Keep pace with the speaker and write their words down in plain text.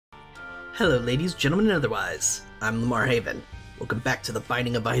Hello ladies, gentlemen, and otherwise. I'm Lamar Haven. Welcome back to The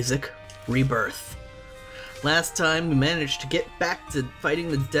Binding of Isaac, Rebirth. Last time we managed to get back to fighting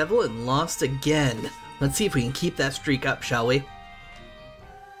the devil and lost again. Let's see if we can keep that streak up, shall we?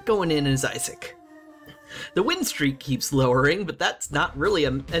 Going in as Isaac. The win streak keeps lowering, but that's not really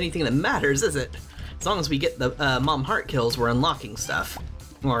anything that matters, is it? As long as we get the Mom Heart kills, we're unlocking stuff.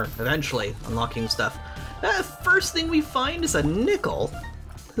 Or eventually unlocking stuff. First thing we find is a nickel.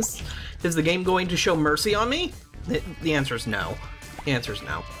 Is the game going to show mercy on me? The answer is no. The answer is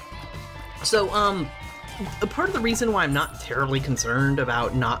no. So, a part of the reason why I'm not terribly concerned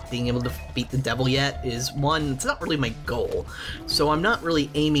about not being able to beat the devil yet is, one, it's not really my goal, so I'm not really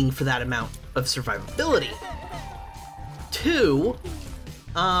aiming for that amount of survivability. Two,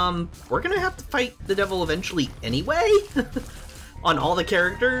 we're gonna have to fight the devil eventually anyway, on all the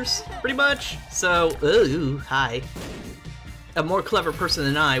characters, pretty much, so, ooh, hi. A more clever person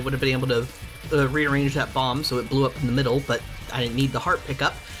than I would have been able to rearrange that bomb so it blew up in the middle, but I didn't need the heart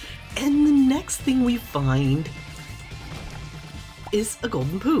pickup. And the next thing we find is a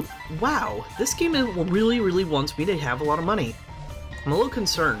golden poop. Wow, this game really wants me to have a lot of money. I'm a little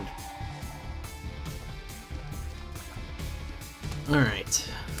concerned. Alright.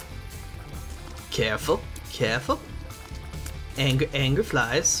 Careful, careful. Anger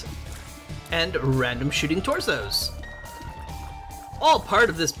flies. And random shooting torsos. All part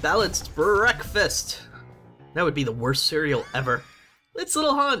of this balanced breakfast. That would be the worst cereal ever. It's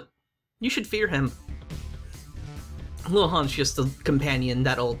Little Hunt. You should fear him. Little Hunt's just a companion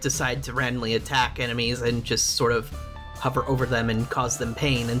that'll decide to randomly attack enemies and just sort of hover over them and cause them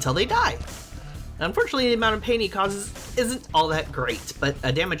pain until they die. Unfortunately, the amount of pain he causes isn't all that great, but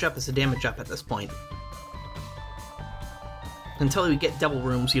a damage up is a damage up at this point. Until we get double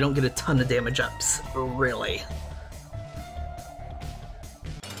rooms, you don't get a ton of damage ups, really.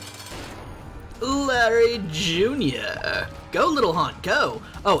 Larry Jr. Go, Little Hunt, go!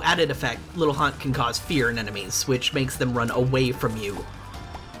 Oh, added effect. Little Hunt can cause fear in enemies, which makes them run away from you.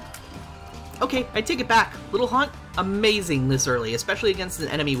 Okay, I take it back. Little Hunt, amazing this early, especially against an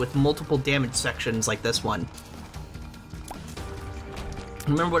enemy with multiple damage sections like this one.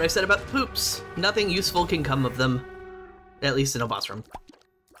 Remember what I said about the poops. Nothing useful can come of them. At least in a boss room.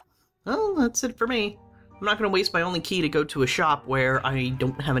 Well, that's it for me. I'm not going to waste my only key to go to a shop where I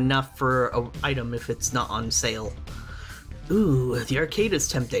don't have enough for an item if it's not on sale. Ooh, the arcade is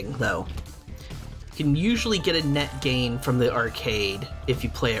tempting, though. You can usually get a net gain from the arcade if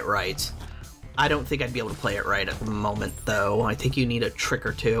you play it right. I don't think I'd be able to play it right at the moment, though. I think you need a trick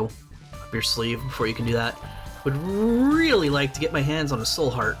or two up your sleeve before you can do that. Would really like to get my hands on a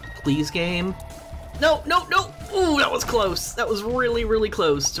soul heart. Please, game? No, no, no! Ooh, that was close! That was really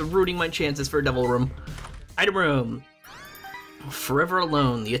close to ruining my chances for a double room. Item room. Forever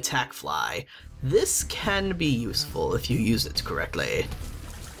Alone, the attack fly. This can be useful if you use it correctly.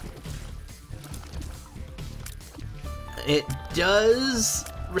 It does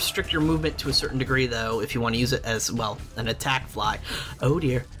restrict your movement to a certain degree, though, if you want to use it as, well, an attack fly. Oh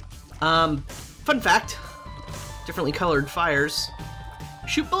dear. Fun fact. Differently colored fires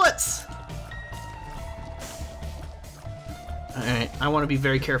shoot bullets! Alright, I want to be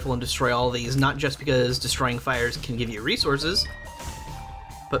very careful and destroy all of these, not just because destroying fires can give you resources,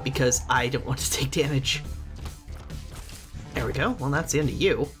 but because I don't want to take damage. There we go. Well, that's the end of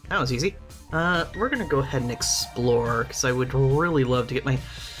you. That was easy. We're gonna go ahead and explore, because I would really love to get my...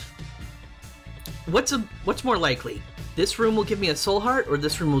 What's more likely? This room will give me a soul heart, or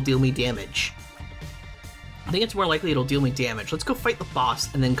this room will deal me damage? I think it's more likely it'll deal me damage. Let's go fight the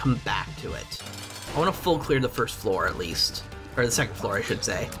boss and then come back to it. I want to full clear the first floor, at least. Or the second floor, I should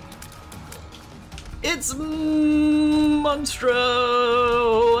say. It's Monstro!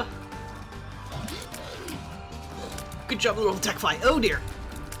 Good job, little attack fly. Oh dear!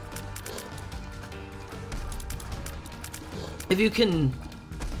 If you can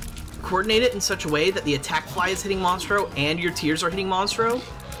coordinate it in such a way that the attack fly is hitting Monstro and your tears are hitting Monstro,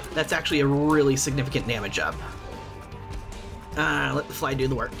 that's actually a really significant damage up. Let the fly do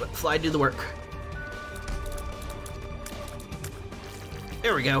the work. Let the fly do the work.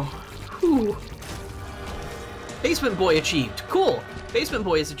 There we go. Whew. Basement Boy achieved. Cool. Basement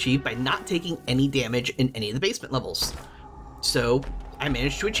Boy is achieved by not taking any damage in any of the basement levels. So, I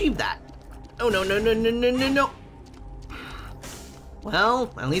managed to achieve that. Oh, no, no, no, no, no, no, no.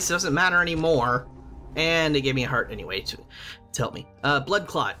 Well, at least it doesn't matter anymore. And it gave me a heart anyway to help me. Blood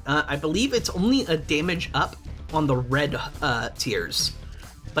Clot. I believe it's only a damage up on the red tiers.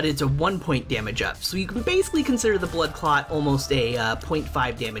 But it's a 1-point damage up, so you can basically consider the Blood Clot almost a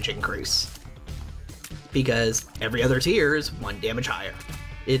 0.5 damage increase. Because every other tier is 1 damage higher.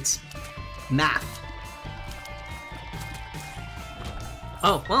 It's Math.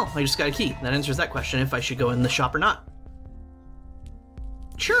 Oh, well, I just got a key. That answers that question, if I should go in the shop or not.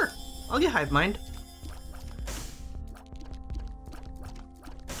 Sure, I'll get Hive Mind.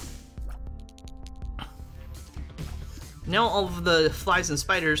 Now all of the flies and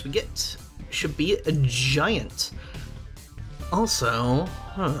spiders we get should be a giant. Also,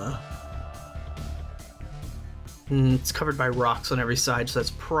 it's covered by rocks on every side, so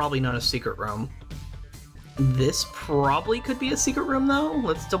that's probably not a secret room. This probably could be a secret room, though.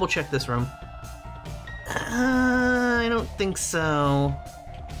 Let's double check this room. I don't think so.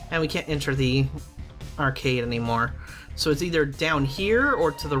 And we can't enter the arcade anymore. So it's either down here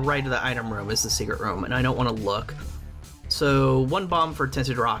or to the right of the item room is the secret room, and I don't want to look. So 1 bomb for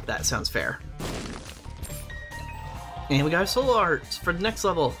Tinted Rock, that sounds fair. And we got a soul art for the next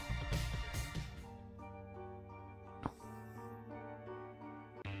level.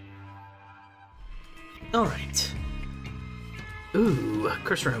 Alright. Ooh,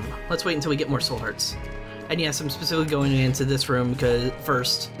 curse room. Let's wait until we get more soul hearts. And yes, I'm specifically going into this room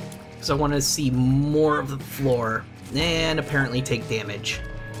because I want to see more of the floor and apparently take damage.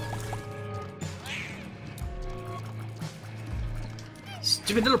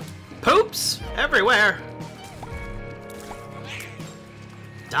 Stupid little poops everywhere!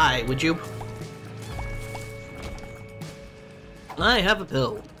 Die, would you? I have a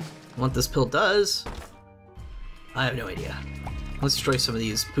pill. What this pill does, I have no idea. Let's destroy some of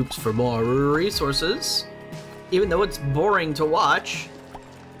these poops for more resources. Even though it's boring to watch,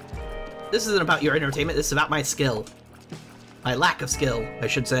 this isn't about your entertainment, this is about my skill. My lack of skill, I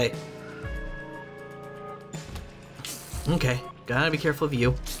should say. Okay, gotta be careful of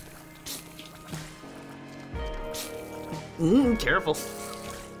you. Careful.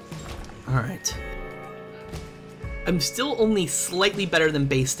 Alright. I'm still only slightly better than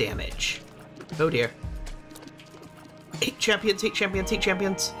base damage. Oh dear. Take champions, take champions, take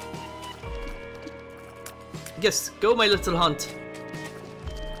champions. Yes, go my little hunt.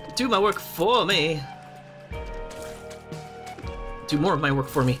 Do my work for me. Do more of my work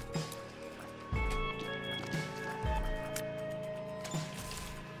for me.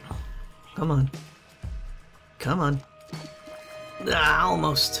 Come on. Come on. Ah,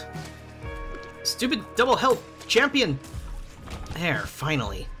 almost. Stupid double health champion! There,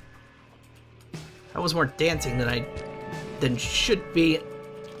 finally. That was more dancing than should be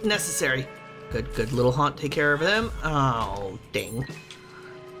necessary. Good little haunt, take care of them. Oh, dang.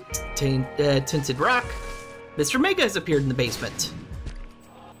 Tinted Rock. Mr. Mega has appeared in the basement.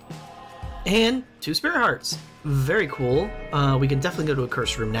 And 2 Spirit Hearts. Very cool. We can definitely go to a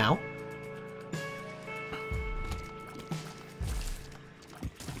curse room now.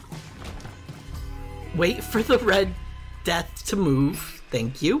 Wait for the red death to move.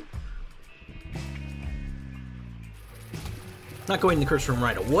 Thank you. Not going to the curse room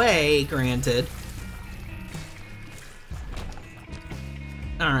right away, granted.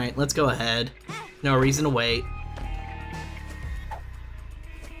 Alright, let's go ahead. No reason to wait.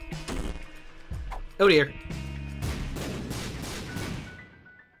 Oh dear.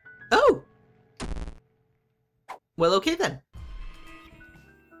 Oh! Well, okay then.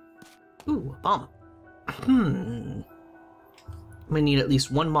 Ooh, a bomb. I'm gonna need at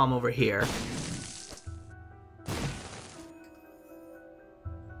least 1 bomb over here.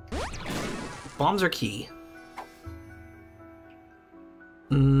 Bombs are key.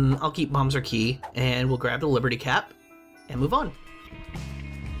 I'll keep bombs are key, and we'll grab the Liberty Cap and move on.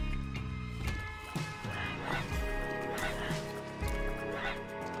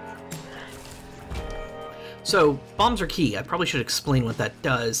 So, bombs are key. I probably should explain what that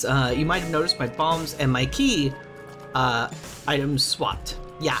does. You might have noticed my bombs and my key items swapped.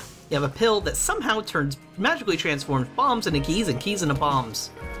 Yeah, you have a pill that somehow magically transforms bombs into keys and keys into bombs.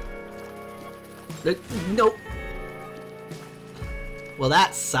 Nope. Well,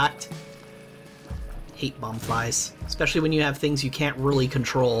 that sucked. Hate bomb flies, especially when you have things you can't really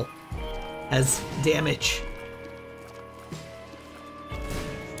control as damage.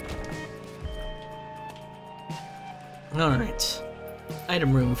 Alright.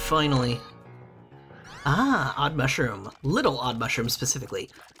 Item room, finally. Ah, odd mushroom. Little odd mushroom, specifically.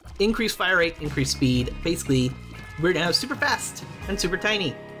 Increased fire rate, increased speed. Basically, we're now super fast and super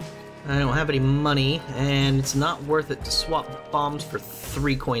tiny. I don't have any money, and it's not worth it to swap bombs for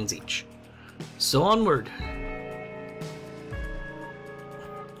 3 coins each. So onward.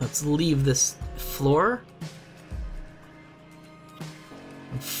 Let's leave this floor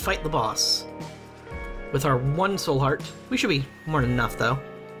and fight the boss. With our 1 soul heart, we should be more than enough, though.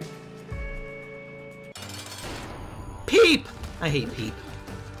 Peep! I hate Peep.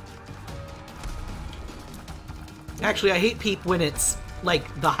 Actually, I hate Peep when it's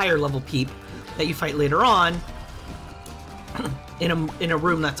like the higher level Peep that you fight later on in a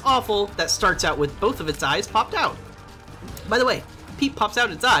room that's awful that starts out with both of its eyes popped out. By the way, Peep pops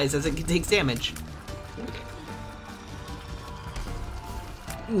out its eyes as it takes damage.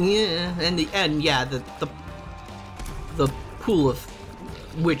 Yeah, and yeah, the pool of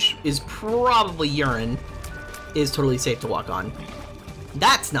which is probably urine is totally safe to walk on.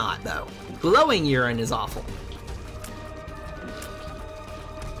 That's not, though. Glowing urine is awful.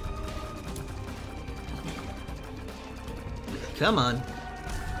 Come on.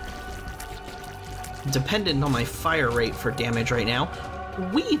 Dependent on my fire rate for damage right now,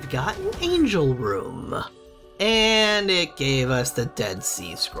 we've got an Angel Room. And it gave us the Dead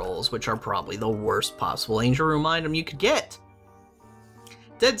Sea Scrolls, which are probably the worst possible Angel Room item you could get.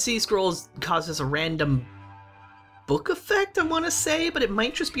 Dead Sea Scrolls causes a random book effect, I want to say, but it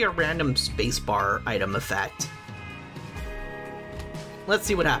might just be a random spacebar item effect. Let's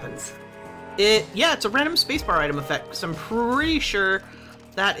see what happens. Yeah, it's a random spacebar item effect, because I'm pretty sure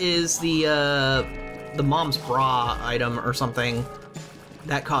that is the mom's bra item or something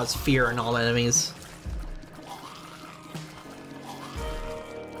that caused fear in all enemies.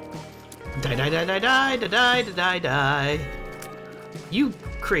 Die, die, die, die, die, die, die, die, die. You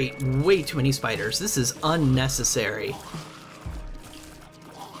create way too many spiders. This is unnecessary.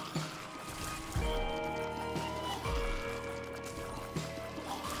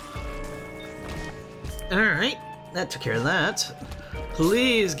 Alright, that took care of that.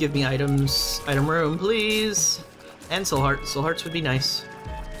 Please give me items. Item room, please. And soul hearts. Soul hearts would be nice.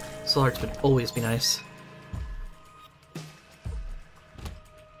 Soul hearts would always be nice.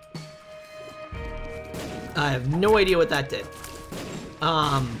 I have no idea what that did.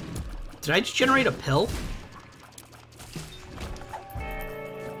 Did I just generate a pill?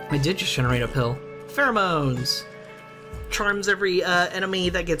 I did just generate a pill. Pheromones! Charms every enemy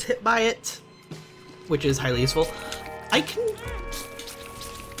that gets hit by it, which is highly useful. I can...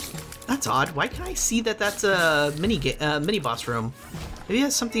 That's odd. Why can I see that that's a mini boss room? Maybe it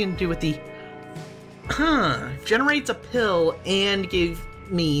has something to do with the... Generates a pill and gave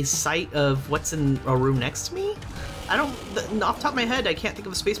me sight of what's in a room next to me? I don't... Off the top of my head, I can't think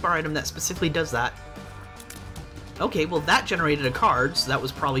of a spacebar item that specifically does that. Okay, well that generated a card, so that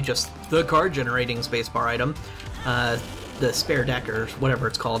was probably just the card generating spacebar item. The spare deck or whatever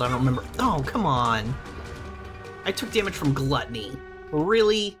it's called, I don't remember. Oh, come on. I took damage from Gluttony.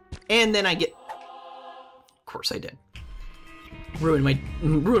 Really? And then I get... Of course I did. Ruined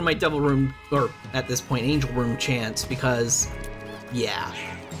my Devil Room, or at this point, Angel Room chance, because... Yeah.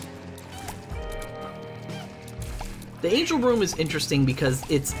 The Angel Room is interesting because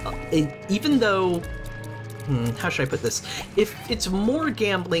it's... even though... how should I put this? If it's more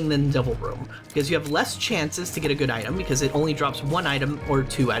gambling than Devil Room, because you have less chances to get a good item, because it only drops one item or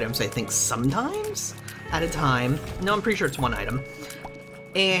two items, I think, sometimes at a time. No, I'm pretty sure it's one item.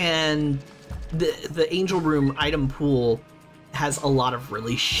 And the Angel Room item pool has a lot of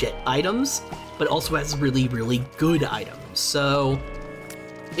really shit items, but also has really, really good items. So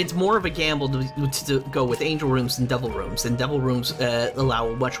it's more of a gamble to go with Angel Rooms than Devil Rooms, and Devil Rooms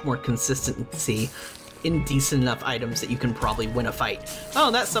allow much more consistency in decent enough items that you can probably win a fight.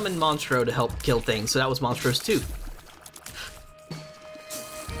 Oh, that summoned Monstro to help kill things, so that was Monstro's too.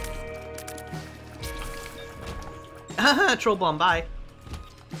 Haha, Troll Bomb, bye.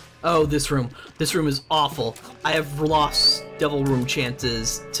 Oh, this room. This room is awful. I have lost Devil Room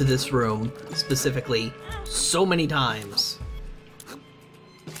chances to this room, specifically, so many times.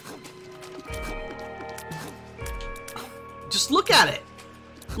 Just look at it!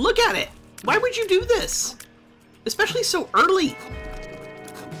 Look at it! Why would you do this? Especially so early.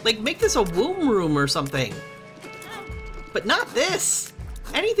 Like, make this a womb room or something. But not this.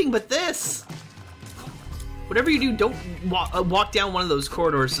 Anything but this. Whatever you do, don't walk down one of those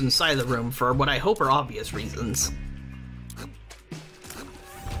corridors inside the room for what I hope are obvious reasons.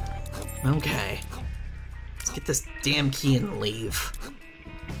 Okay. Let's get this damn key and leave.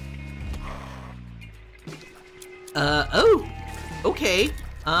 Oh! Okay.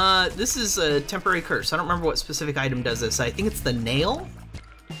 This is a temporary curse. I don't remember what specific item does this. I think it's the nail?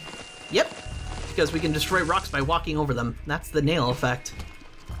 Yep. Because we can destroy rocks by walking over them. That's the nail effect.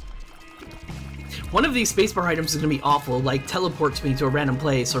 One of these spacebar items is gonna be awful, like teleports me to a random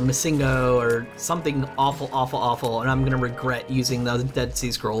place, or Masingo, or something awful, awful, awful, and I'm gonna regret using the Dead Sea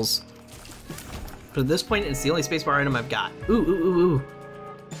Scrolls. But at this point, it's the only spacebar item I've got. Ooh, ooh, ooh, ooh.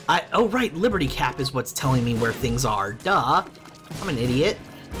 Oh right, Liberty Cap is what's telling me where things are. Duh. I'm an idiot.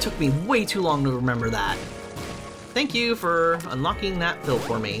 It took me way too long to remember that. Thank you for unlocking that pill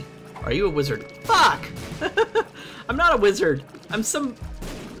for me. Are you a wizard? Fuck! I'm not a wizard. I'm some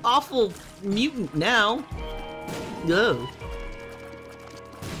awful mutant now. Ugh.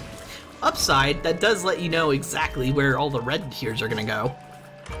 Upside, that does let you know exactly where all the red tiers are gonna go.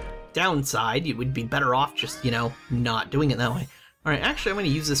 Downside, you would be better off just, you know, not doing it that way. Alright, actually I'm gonna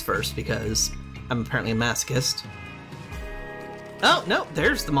use this first because I'm apparently a masochist. Oh, no,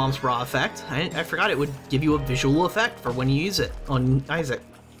 there's the Mom's Bra effect. I forgot it would give you a visual effect for when you use it on Isaac.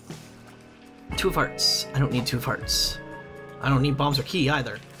 2 of Hearts. I don't need 2 of Hearts. I don't need Bombs or Key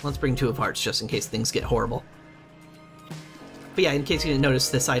either. Let's bring 2 of Hearts just in case things get horrible. But yeah, in case you didn't notice,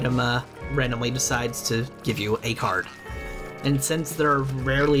 this item randomly decides to give you a card. And since there are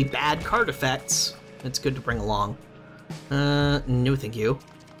rarely bad card effects, it's good to bring along. No thank you.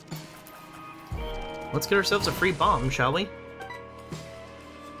 Let's get ourselves a free bomb, shall we?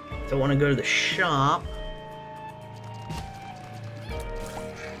 Don't want to go to the shop.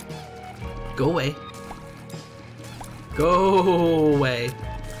 Go away. Go away.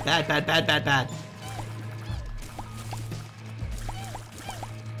 Bad, bad, bad, bad, bad.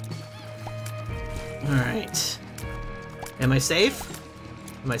 Alright. Am I safe?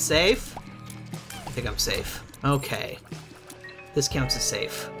 Am I safe? I think I'm safe. Okay. This counts as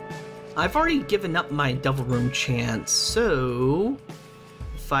safe. I've already given up my Devil Room chance, so...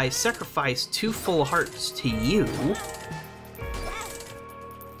 if I sacrifice 2 full hearts to you,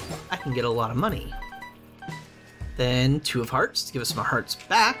 I can get a lot of money. Then 2 of hearts to give us some hearts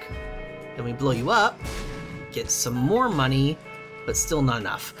back. Then we blow you up, get some more money, but still not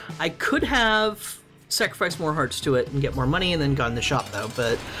enough. I could have sacrificed more hearts to it and get more money and then gone to the shop though,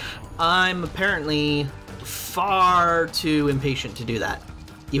 but I'm apparently far too impatient to do that,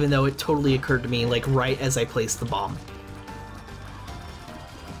 even though it totally occurred to me like right as I placed the bomb.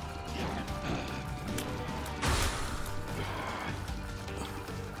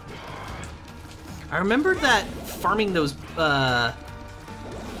 I remember that farming those blood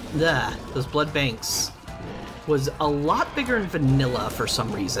banks was a lot bigger in vanilla for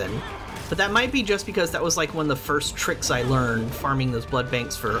some reason. But that might be just because that was like one of the first tricks I learned, farming those blood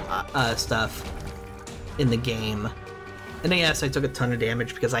banks for stuff in the game. And yes, I took a ton of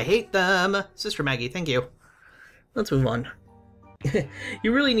damage because I hate them. Sister Maggie, thank you. Let's move on.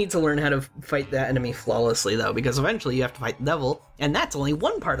 You really need to learn how to fight that enemy flawlessly though, because eventually you have to fight the devil, and that's only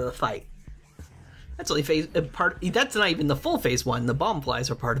one part of the fight. That's only that's not even the full phase 1. The bomb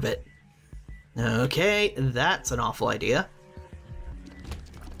flies are part of it. Okay, that's an awful idea.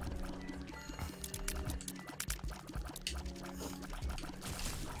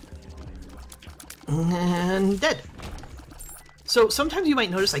 And dead. So sometimes you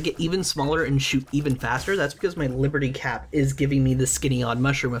might notice I get even smaller and shoot even faster. That's because my Liberty Cap is giving me the Skinny Odd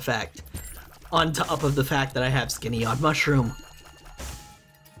Mushroom effect, on top of the fact that I have Skinny Odd Mushroom.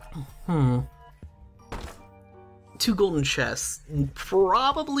 2 golden chests.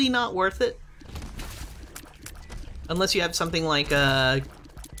 Probably not worth it. Unless you have something like a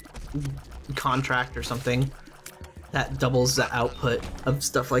contract or something that doubles the output of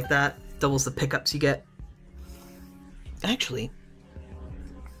stuff like that. Doubles the pickups you get. Actually,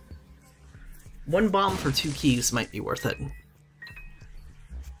 1 bomb for 2 keys might be worth it.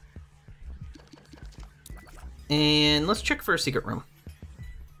 And let's check for a secret room.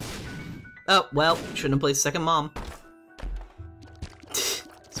 Oh, well, shouldn't have placed second mom.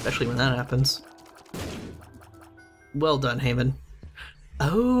 Especially when that happens. Well done, Haven.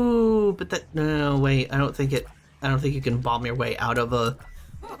 Oh, but that... no, wait, I don't think you can bomb your way out of a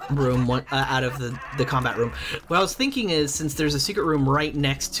room, out of the combat room. What I was thinking is, since there's a secret room right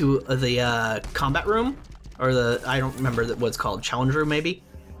next to the combat room, or the... I don't remember what it's called, challenge room maybe?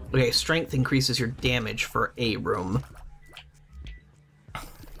 Okay, strength increases your damage for a room.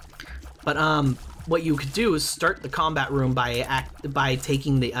 But what you could do is start the combat room by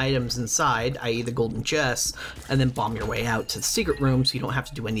taking the items inside, i.e. the golden chests, and then bomb your way out to the secret room so you don't have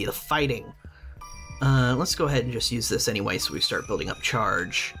to do any of the fighting. Let's go ahead and just use this anyway so we start building up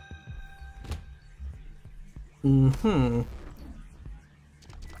charge. If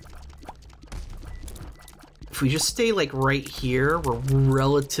we just stay like right here, we're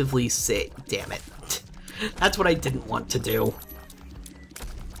relatively safe. Damn it. That's what I didn't want to do.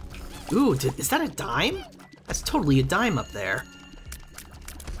 Ooh, is that a dime? That's totally a dime up there.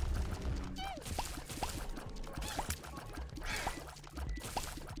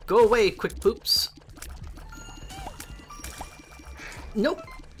 Go away, quick poops. Nope.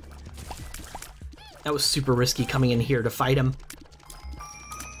 That was super risky coming in here to fight him.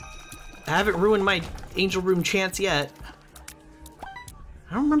 I haven't ruined my Angel Room chance yet.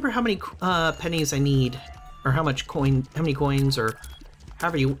 I don't remember how many pennies I need, or how many coins, or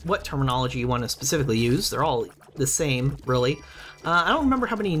what terminology you want to specifically use. They're all the same, really. I don't remember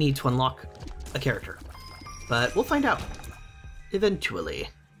how many you need to unlock a character, but we'll find out eventually.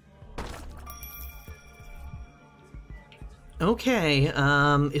 Okay,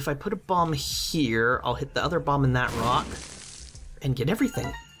 if I put a bomb here, I'll hit the other bomb in that rock and get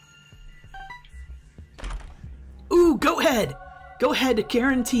everything. Ooh, go ahead! Go ahead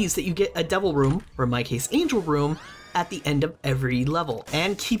guarantees that you get a devil room, or in my case, angel room, at the end of every level,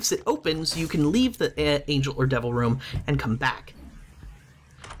 and keeps it open so you can leave the angel or devil room and come back.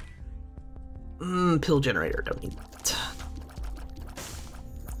 Pill generator, don't need that.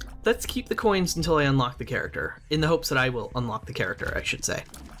 Let's keep the coins until I unlock the character, in the hopes that I will unlock the character, I should say.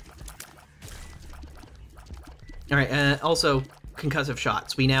 Alright, also, concussive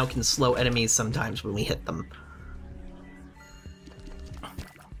shots. We now can slow enemies sometimes when we hit them.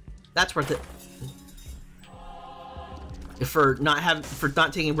 That's worth it. For not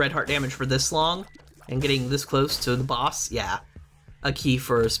taking red heart damage for this long, and getting this close to the boss, yeah. A key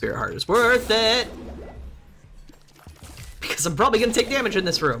for a spirit heart is worth it! Because I'm probably gonna take damage in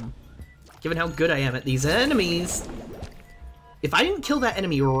this room, given how good I am at these enemies. If I didn't kill that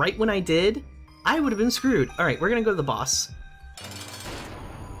enemy right when I did, I would have been screwed. Alright, we're gonna go to the boss.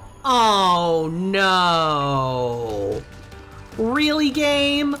 Oh no! Really,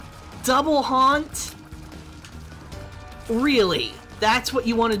 game? Double haunt? Really? That's what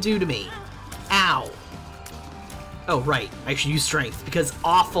you want to do to me? Ow. Oh, right. I should use strength, because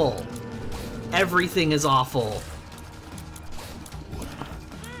awful. Everything is awful.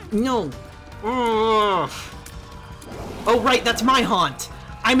 No. Ugh. Oh, right, that's my haunt.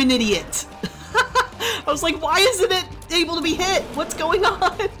 I'm an idiot. I was like, why isn't it able to be hit? What's going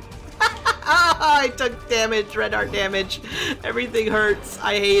on? I took damage, red heart damage. Everything hurts.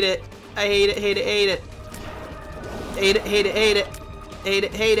 I hate it. I hate it, hate it, hate it. Hate it, hate it, hate it. Hate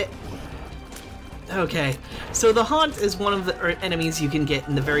it, hate it. Okay, so the haunt is one of the enemies you can get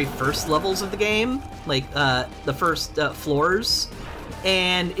in the very first levels of the game, like the first floors,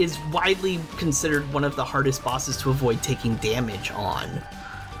 and is widely considered one of the hardest bosses to avoid taking damage on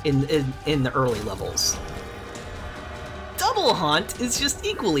in the early levels. Double haunt is just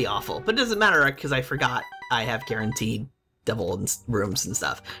equally awful, but it doesn't matter because I forgot I have guaranteed devil rooms and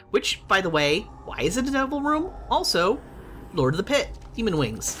stuff. Which, by the way, why is it a devil room? Also, Lord of the Pit, Demon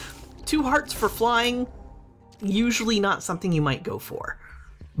Wings. 2 hearts for flying, usually not something you might go for.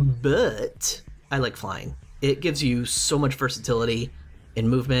 But I like flying. It gives you so much versatility in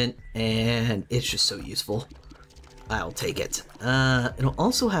movement, and it's just so useful. I'll take it. It'll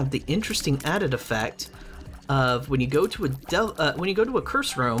also have the interesting added effect of when you go to a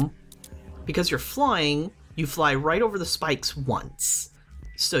curse room, because you're flying, you fly right over the spikes once.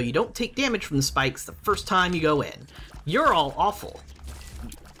 So you don't take damage from the spikes the first time you go in. You're all awful.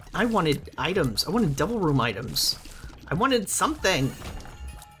 I wanted items. I wanted double room items. I wanted something.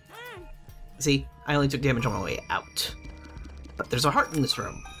 See, I only took damage on my way out. But there's a heart in this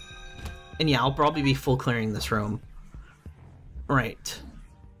room. And yeah, I'll probably be full clearing this room. Right.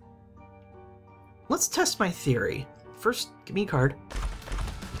 Let's test my theory. First, give me a card.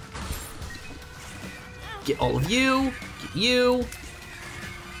 Get all of you. Get you.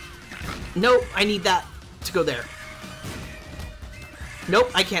 Nope, I need that to go there.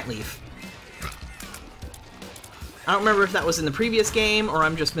 Nope, I can't leave. I don't remember if that was in the previous game or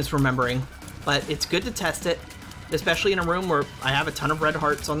I'm just misremembering, but it's good to test it, especially in a room where I have a ton of red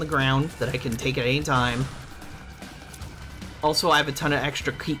hearts on the ground that I can take at any time. Also, I have a ton of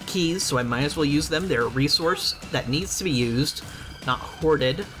extra keys, so I might as well use them. They're a resource that needs to be used, not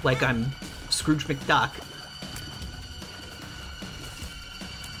hoarded like I'm Scrooge McDuck.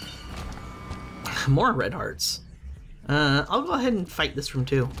 More red hearts. I'll go ahead and fight this room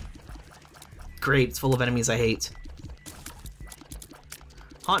too. Great, it's full of enemies I hate.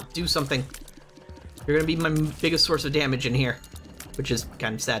 Haunt, do something. You're gonna be my biggest source of damage in here, which is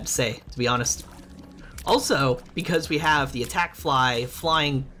kind of sad to say, to be honest. Also, because we have the attack fly,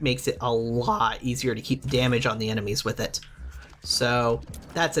 flying makes it a lot easier to keep the damage on the enemies with it. So,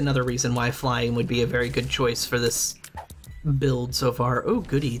 that's another reason why flying would be a very good choice for this build so far. Oh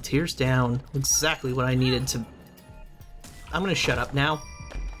goody, tears down. Exactly what I needed to... I'm gonna shut up now.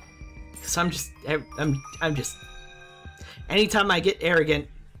 Cause I'm just... Anytime I get arrogant,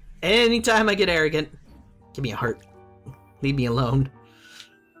 give me a heart. Leave me alone.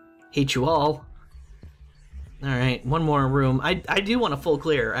 Hate you all. Alright, one more room. I do want a full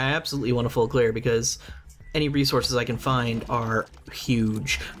clear. I absolutely want a full clear because any resources I can find are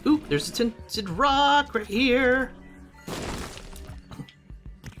huge. Ooh, there's a tinted rock right here.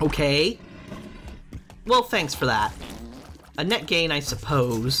 Okay. Well, thanks for that. a net gain, I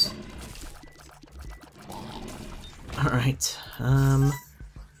suppose. Alright,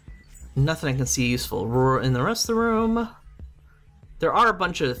 nothing I can see useful in the rest of the room. There are a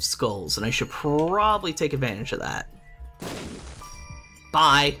bunch of skulls, and I should probably take advantage of that.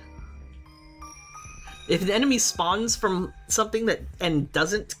 Bye! If an enemy spawns from something and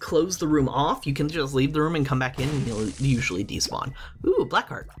doesn't close the room off, you can just leave the room and come back in, and you'll usually despawn. Ooh, black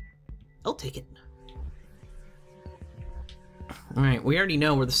heart. I'll take it. Alright, we already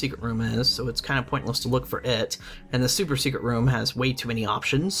know where the secret room is, so it's kind of pointless to look for it. And the super secret room has way too many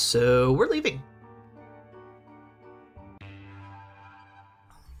options, so we're leaving.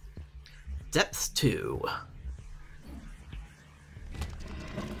 Depth 2.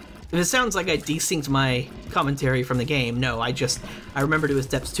 If it sounds like I desynced my commentary from the game, no, I remembered it was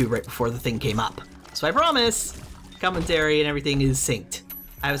Depth 2 right before the thing came up. So I promise, commentary and everything is synced.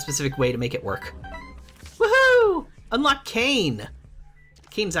 I have a specific way to make it work. Woohoo! Unlock Kane!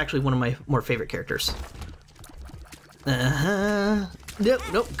 Kane's actually one of my more favorite characters. Nope,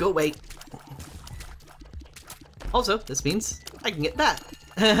 nope, go away. Also, this means I can get that.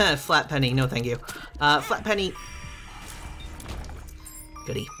 Flat penny, no thank you. Flat penny.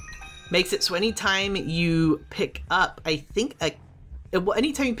 Goody. Makes it so anytime you pick up, I think,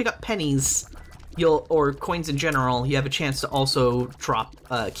 anytime you pick up pennies, or coins in general, you have a chance to also drop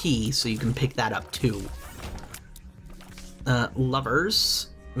a key, so you can pick that up too. Lovers.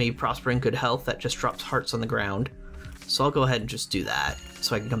 May prosper in good health. That just drops hearts on the ground. So I'll go ahead and just do that,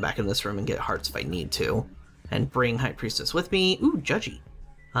 so I can come back in this room and get hearts if I need to. And bring High Priestess with me. Ooh, Judgy.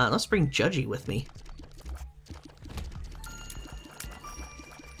 Let's bring Judgy with me.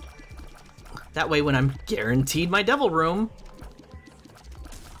 That way, when I'm guaranteed my devil room,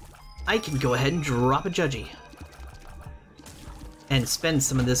 I can go ahead and drop a Judgy. And spend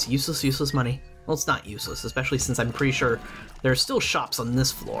some of this useless money. Well, it's not useless, especially since I'm pretty sure there are still shops on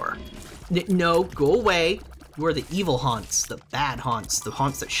this floor. No, go away. You are the evil haunts, the bad haunts, the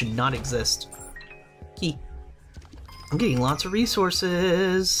haunts that should not exist. Key. I'm getting lots of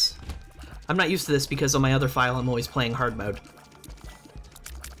resources. I'm not used to this because on my other file I'm always playing hard mode.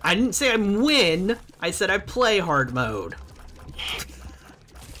 I didn't say I win, I said I play hard mode.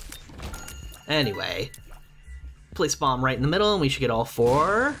 Anyway, place bomb right in the middle and we should get all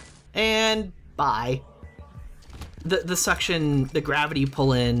 4. And bye. The suction, the gravity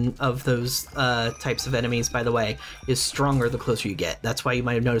pull-in of those types of enemies, by the way, is stronger the closer you get. That's why you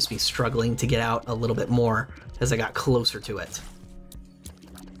might have noticed me struggling to get out a little bit more as I got closer to it.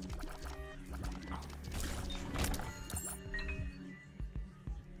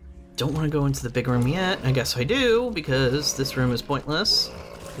 Don't want to go into the big room yet. I guess I do, because this room is pointless,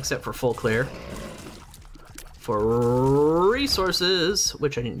 except for full clear. For resources,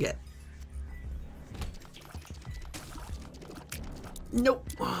 which I didn't get. Nope.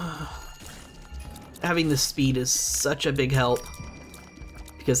 Having this speed is such a big help,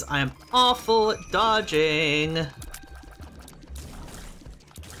 because I am awful at dodging.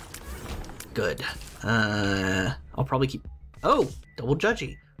 Good. I'll probably keep... Oh, double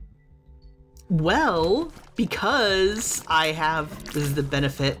Judgy. Well, because I have the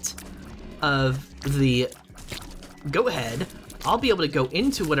benefit of the go-ahead, I'll be able to go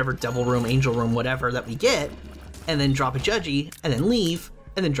into whatever devil room, angel room, whatever that we get, and then drop a Judgy, and then leave,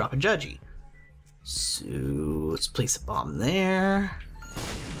 and then drop a Judgy. So, let's place a bomb there.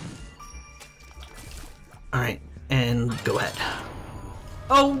 Alright, and go ahead.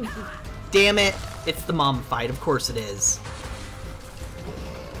 Oh, damn it! It's the mom fight, of course it is.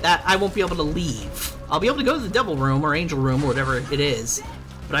 That I won't be able to leave. I'll be able to go to the devil room or angel room or whatever it is,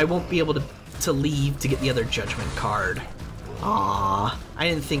 but I won't be able to leave to get the other judgment card. Aww, I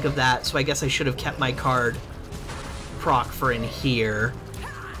didn't think of that, so I guess I should have kept my card proc for in here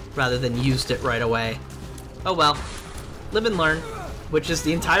rather than used it right away. Oh well, live and learn, which is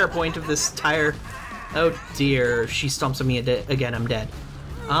the entire point of this entire... Oh dear, she stomps on me again, I'm dead.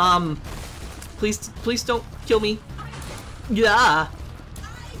 Please don't kill me. Yeah.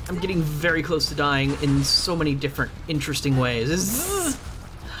 I'm getting very close to dying in so many different interesting ways.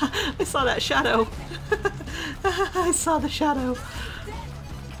 I saw that shadow. I saw the shadow.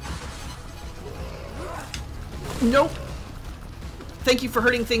 Nope. Thank you for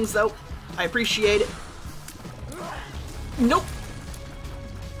hurting things, though. I appreciate it. Nope.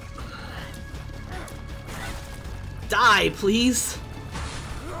 Die, please.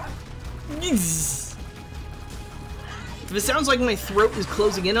 If it sounds like my throat is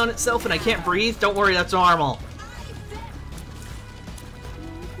closing in on itself and I can't breathe, don't worry, that's normal.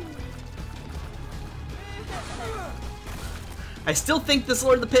 I still think this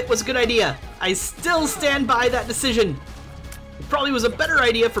Lord of the Pit was a good idea. I still stand by that decision. probably was a better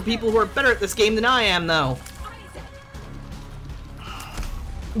idea for people who are better at this game than I am, though.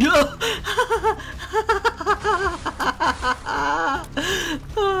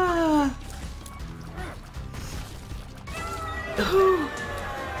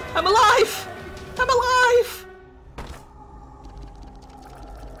 I'm alive! I'm alive!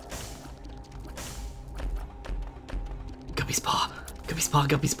 Guppy's paw. Guppy's paw,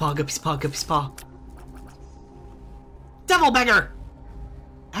 Guppy's paw, Guppy's paw, Guppy's paw. Devil beggar!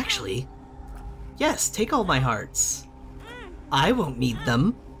 Actually, yes, take all my hearts. I won't need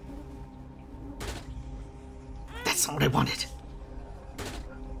them. That's not what I wanted.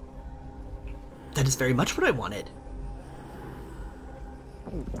 That is very much what I wanted.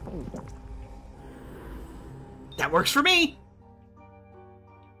 That works for me!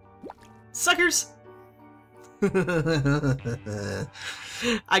 Suckers!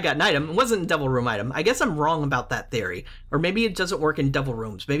 I got an item. It wasn't a devil room item. I guess I'm wrong about that theory. Or maybe it doesn't work in devil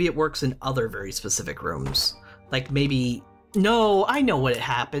rooms. Maybe it works in other very specific rooms. Like maybe... No, I know what it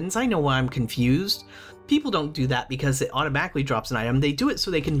happens. I know why I'm confused. People don't do that because it automatically drops an item. They do it so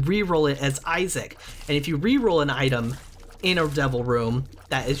they can re-roll it as Isaac. And if you re-roll an item in a devil room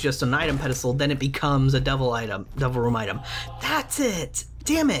that is just an item pedestal, then it becomes a devil room item. That's it!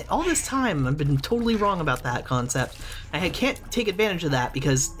 Damn it! All this time I've been totally wrong about that concept. I can't take advantage of that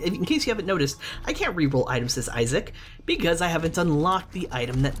because, in case you haven't noticed, I can't re-roll items as Isaac because I haven't unlocked the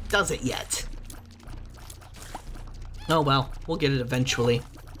item that does it yet. Oh well, we'll get it eventually.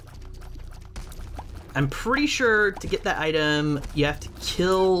 I'm pretty sure to get that item, you have to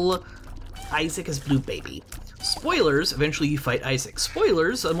kill Isaac as Blue Baby. Spoilers, eventually you fight Isaac.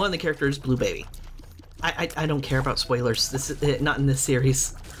 Spoilers, one of the characters, Blue Baby. I don't care about spoilers. This is not in this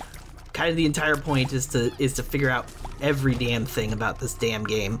series. Kind of the entire point is to figure out every damn thing about this damn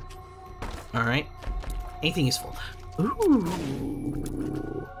game. All right, anything useful.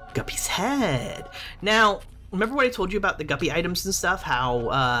 Ooh, Guppy's head. Now, remember what I told you about the Guppy items and stuff?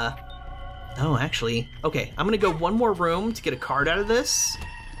 How? Oh, actually, okay. I'm gonna go one more room to get a card out of this,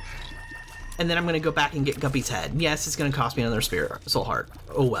 and then I'm gonna go back and get Guppy's head. Yes, it's gonna cost me another soul heart.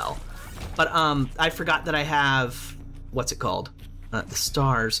 Oh well. But I forgot that I have, what's it called? The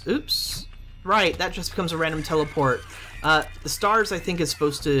stars. Oops. Right, that just becomes a random teleport. The stars, I think, is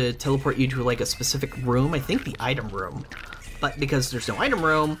supposed to teleport you to like a specific room. I think the item room. But because there's no item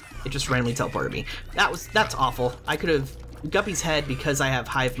room, it just randomly teleported me. That's awful. I could have, Guppy's head, because I have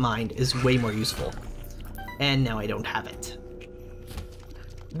Hive Mind, is way more useful. And now I don't have it.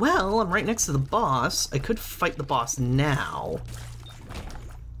 Well, I'm right next to the boss. I could fight the boss now.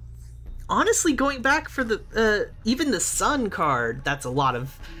 Honestly, going back for the, even the Sun card, that's a lot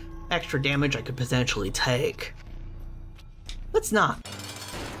of extra damage I could potentially take. Let's not.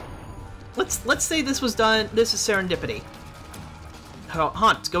 Let's say this was done, this is serendipity.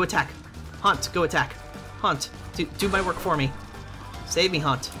 Haunt, go attack. Haunt, go attack. Haunt, do my work for me. Save me,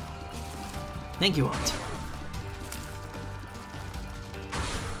 Haunt. Thank you, Haunt.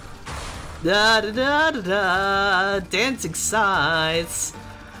 Da da da da da, dancing sighs.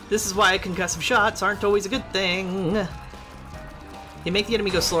 This is why concussive shots aren't always a good thing. They make the enemy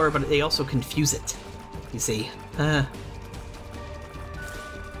go slower, but they also confuse it. You see. Oh,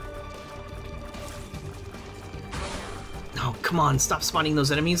 come on, stop spawning those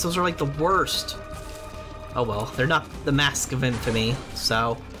enemies. Those are like the worst. Oh well, they're not the Mask of Infamy,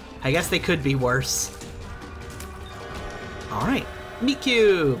 so I guess they could be worse. Alright, Meat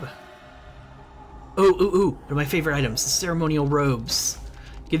Cube! Ooh, they're my favorite items, the ceremonial robes.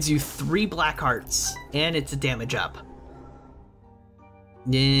 Gives you 3 black hearts, and it's a damage up.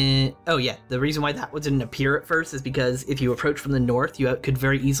 Oh yeah, the reason why that one didn't appear at first is because if you approach from the north, you could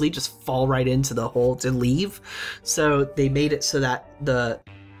very easily just fall right into the hole to leave. So they made it so that the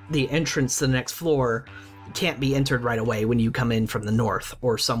entrance to the next floor can't be entered right away when you come in from the north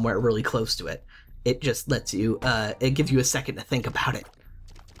or somewhere really close to it. It just lets you, it gives you a second to think about it.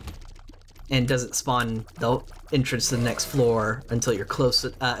 And doesn't spawn the entrance to the next floor until you're close,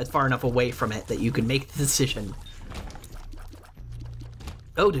 far enough away from it that you can make the decision.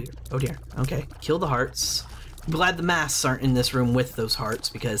 Oh dear, okay. Kill the hearts. I'm glad the masks aren't in this room with those hearts,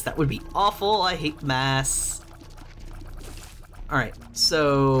 because that would be awful. I hate masks. Alright,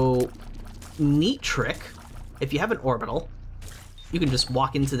 so... neat trick. If you have an orbital, you can just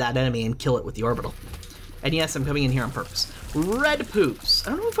walk into that enemy and kill it with the orbital. And yes, I'm coming in here on purpose. Red poops.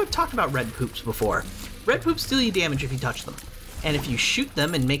 I don't know if I've talked about red poops before. Red poops deal you damage if you touch them. And if you shoot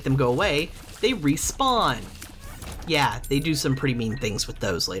them and make them go away, they respawn. Yeah, they do some pretty mean things with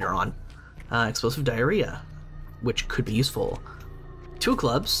those later on. Explosive diarrhea, which could be useful. 2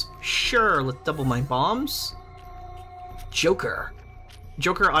 clubs. Sure, let's double my bombs. Joker.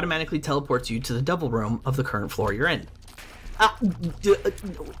 Joker automatically teleports you to the devil room of the current floor you're in.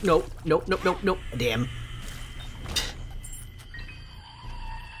 No. Damn.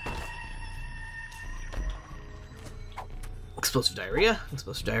 Explosive diarrhea.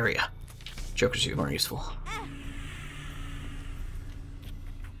 Explosive diarrhea. Joker's even more useful.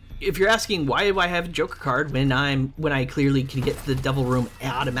 If you're asking why do I have a Joker card when I clearly can get to the devil room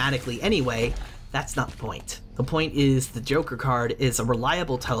automatically anyway, that's not the point. The point is the Joker card is a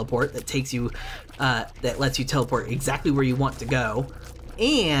reliable teleport that takes you, that lets you teleport exactly where you want to go,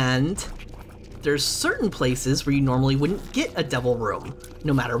 and there's certain places where you normally wouldn't get a devil room,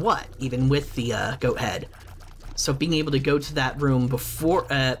 no matter what, even with the goat head. So being able to go to that room before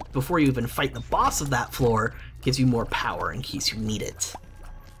you even fight the boss of that floor gives you more power in case you need it.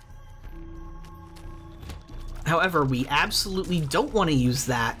 However, we absolutely don't want to use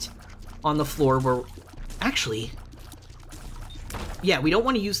that on the floor where... Actually... Yeah, we don't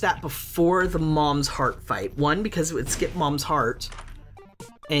want to use that before the Mom's Heart fight. One, because it would skip Mom's Heart.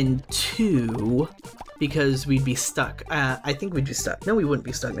 And two, because we'd be stuck. I think we'd be stuck. No, we wouldn't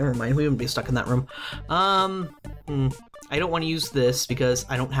be stuck. Never mind. We wouldn't be stuck in that room. I don't want to use this because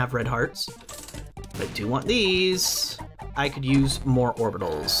I don't have red hearts. But I do want these. I could use more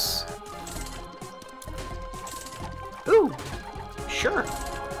orbitals. Ooh, sure.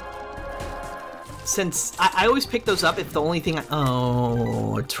 Since I always pick those up if the only thing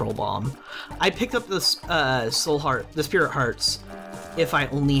oh, a troll bomb. I picked up the spirit hearts if I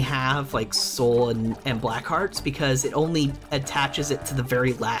only have like soul and black hearts, because it only attaches it to the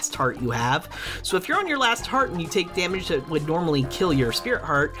very last heart you have. So if you're on your last heart and you take damage that would normally kill your spirit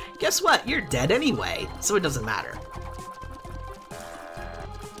heart, guess what? You're dead anyway, so it doesn't matter.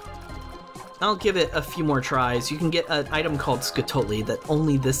 I'll give it a few more tries. You can get an item called Scatoli that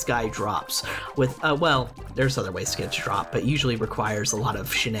only this guy drops with, well, there's other ways to get it to drop, but usually requires a lot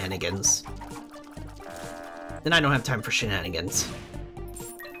of shenanigans. And I don't have time for shenanigans.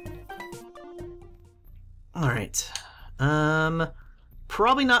 Alright.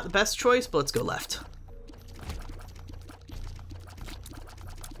 Probably not the best choice, but let's go left.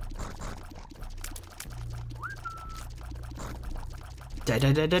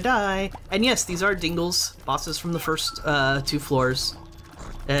 Die. And yes, these are Dingles, bosses from the first two floors.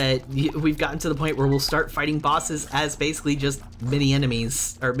 We've gotten to the point where we'll start fighting bosses as basically just mini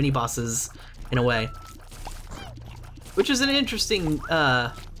enemies, or mini bosses in a way. Which is an interesting,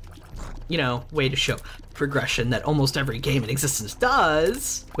 you know, way to show progression that almost every game in existence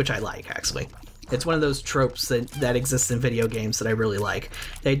does, which I like, actually. It's one of those tropes that exists in video games that I really like.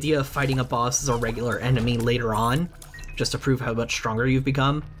 The idea of fighting a boss as a regular enemy later on, just to prove how much stronger you've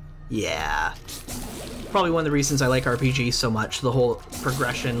become. Yeah. Probably one of the reasons I like RPGs so much, the whole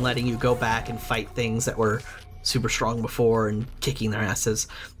progression, letting you go back and fight things that were super strong before and kicking their asses.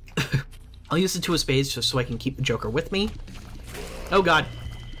 I'll use the Two of Spades just so I can keep the Joker with me. Oh god.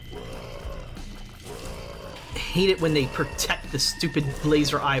 I hate it when they protect the stupid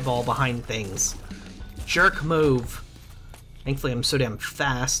laser eyeball behind things. Jerk move. Thankfully I'm so damn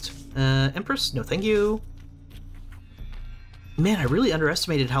fast. Empress? No thank you. Man, I really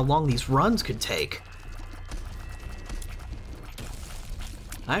underestimated how long these runs could take.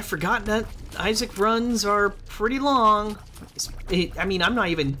 I've forgotten that Isaac runs are pretty long. I mean, I'm not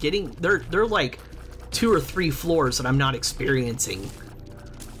even getting... They're like 2 or 3 floors that I'm not experiencing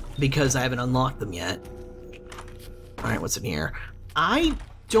because I haven't unlocked them yet. Alright, what's in here? I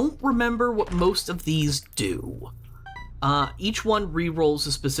don't remember what most of these do. Each one re-rolls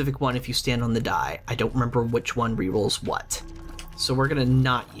a specific one if you stand on the die. I don't remember which one re-rolls what. So we're gonna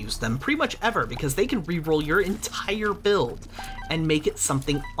not use them pretty much ever because they can re-roll your entire build and make it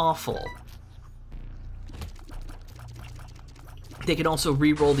something awful. They can also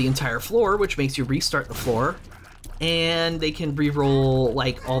re-roll the entire floor, which makes you restart the floor. And they can re-roll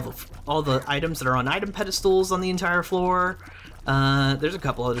like all the items that are on item pedestals on the entire floor. There's a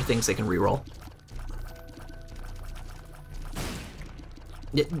couple other things they can re-roll.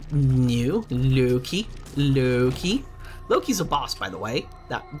 New Loki. Loki's a boss, by the way,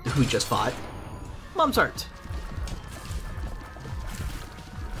 who we just fought. Mom's Heart.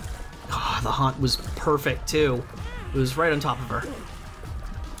 Oh, the haunt was perfect, too. It was right on top of her.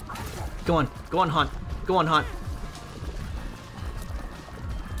 Go on, haunt. Go on, haunt.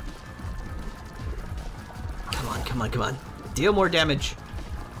 Come on. Deal more damage.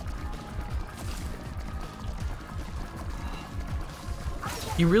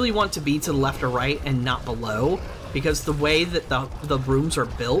 You really want to be to the left or right and not below, because the way that the rooms are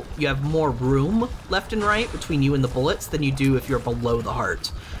built, you have more room left and right between you and the bullets than you do if you're below the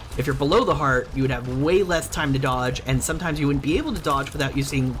heart. If you're below the heart, you would have way less time to dodge, and sometimes you wouldn't be able to dodge without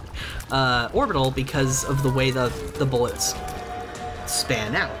using orbital because of the way the bullets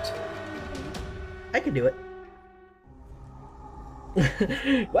span out. I can do it.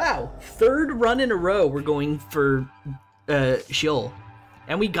 Wow, 3rd run in a row we're going for Sheol.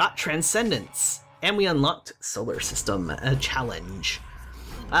 And we got Transcendence. And we unlocked Solar System, a challenge.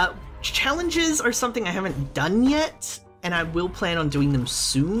 Challenges are something I haven't done yet, and I will plan on doing them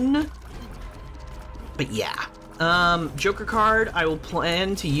soon. But yeah. Joker card, I will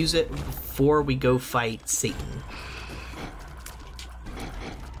plan to use it before we go fight Satan.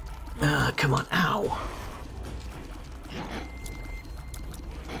 Come on, ow.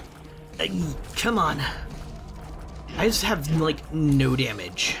 Come on. I just have, like, no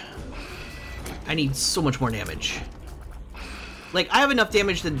damage. I need so much more damage. Like, I have enough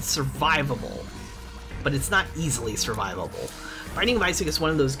damage that it's survivable, but it's not easily survivable. Binding of Isaac is one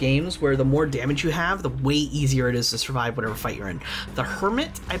of those games where the more damage you have, the way easier it is to survive whatever fight you're in. The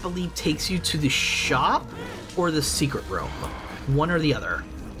Hermit, I believe, takes you to the shop or the secret room. One or the other.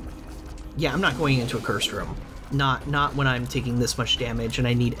 Yeah, I'm not going into a cursed room. Not when I'm taking this much damage and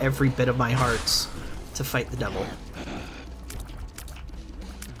I need every bit of my hearts to fight the devil.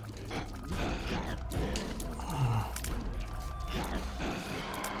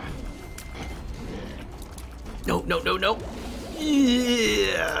 No, no, no, no.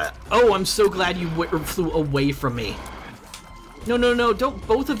 Yeah. Oh, I'm so glad you flew away from me. No, no, no, don't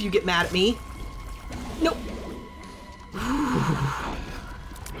both of you get mad at me. No.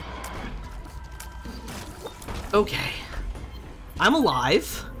 Okay. I'm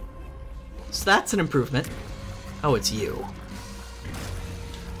alive. So that's an improvement. Oh, it's you.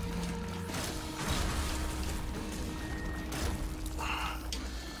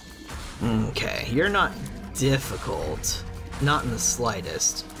 Okay, you're not difficult. Not in the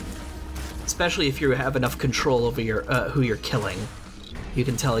slightest. Especially if you have enough control over your who you're killing. You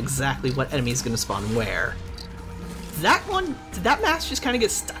can tell exactly what enemy is going to spawn where. Did that mask just kind of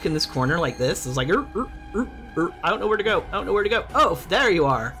get stuck in this corner like this? It was like, I don't know where to go. I don't know where to go. Oh, there you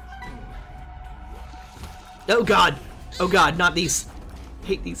are. Oh god. Oh god, not these.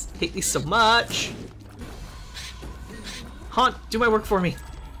 Hate these so much. Haunt, do my work for me.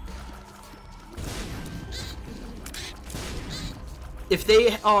 If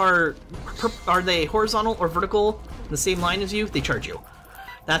they are they horizontal or vertical in the same line as you, they charge you.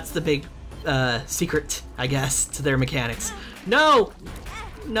 That's the big secret, I guess, to their mechanics. No!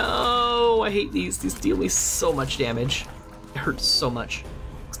 No! I hate these. These deal me so much damage. It hurts so much.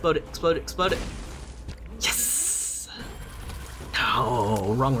 Explode it, explode it, explode it. Yes!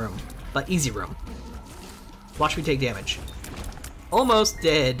 Oh, wrong room. But easy room. Watch me take damage. Almost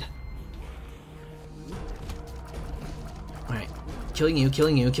dead. Alright. Killing you,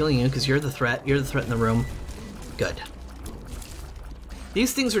 killing you, killing you, because you're the threat. You're the threat in the room. Good.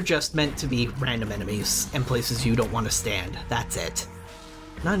 These things are just meant to be random enemies and places you don't want to stand. That's it.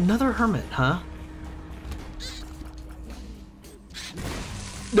 Not another hermit, huh?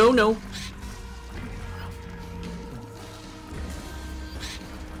 No, no.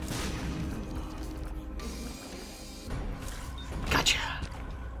 Gotcha.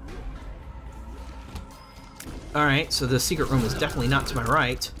 Alright, so the secret room is definitely not to my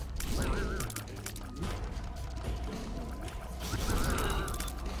right.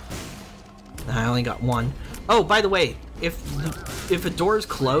 I only got one. Oh, by the way, if a door is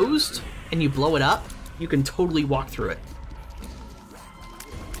closed and you blow it up, you can totally walk through it.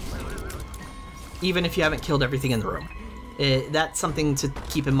 Even if you haven't killed everything in the room. That's something to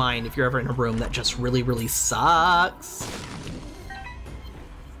keep in mind if you're ever in a room that just really, really sucks.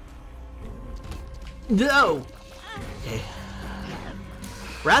 No! Okay.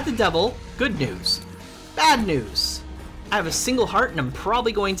 We're at the devil. Good news. Bad news. I have a single heart and I'm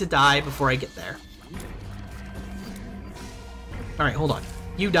probably going to die before I get there. Alright, hold on.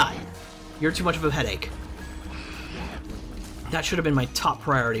 You die. You're too much of a headache. That should have been my top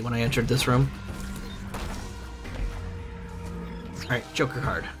priority when I entered this room. Alright, Joker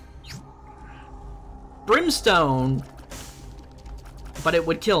card. Brimstone! But it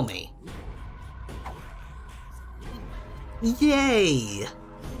would kill me. Yay!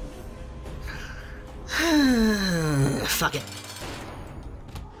 Fuck it.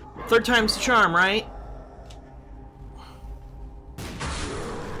 Third time's the charm, right?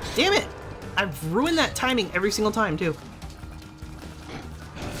 Damn it! I've ruined that timing every single time, too.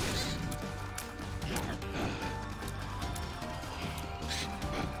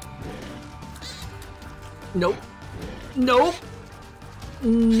 Nope. Nope.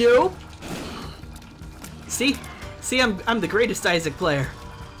 Nope. See? See, I'm the greatest Isaac player.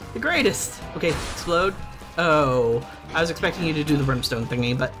 The greatest! Okay, explode. Oh, I was expecting you to do the brimstone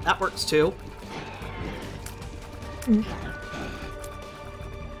thingy, but that works too.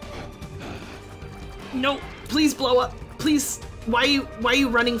 No, please blow up. Please. Why are you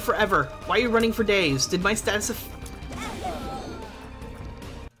running forever? Why are you running for days? Did my status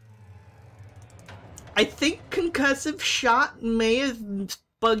I think concussive shot may have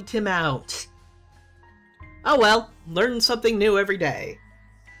bugged him out. Oh well, learn something new every day.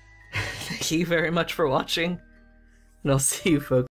 Thank you very much for watching, and I'll see you folks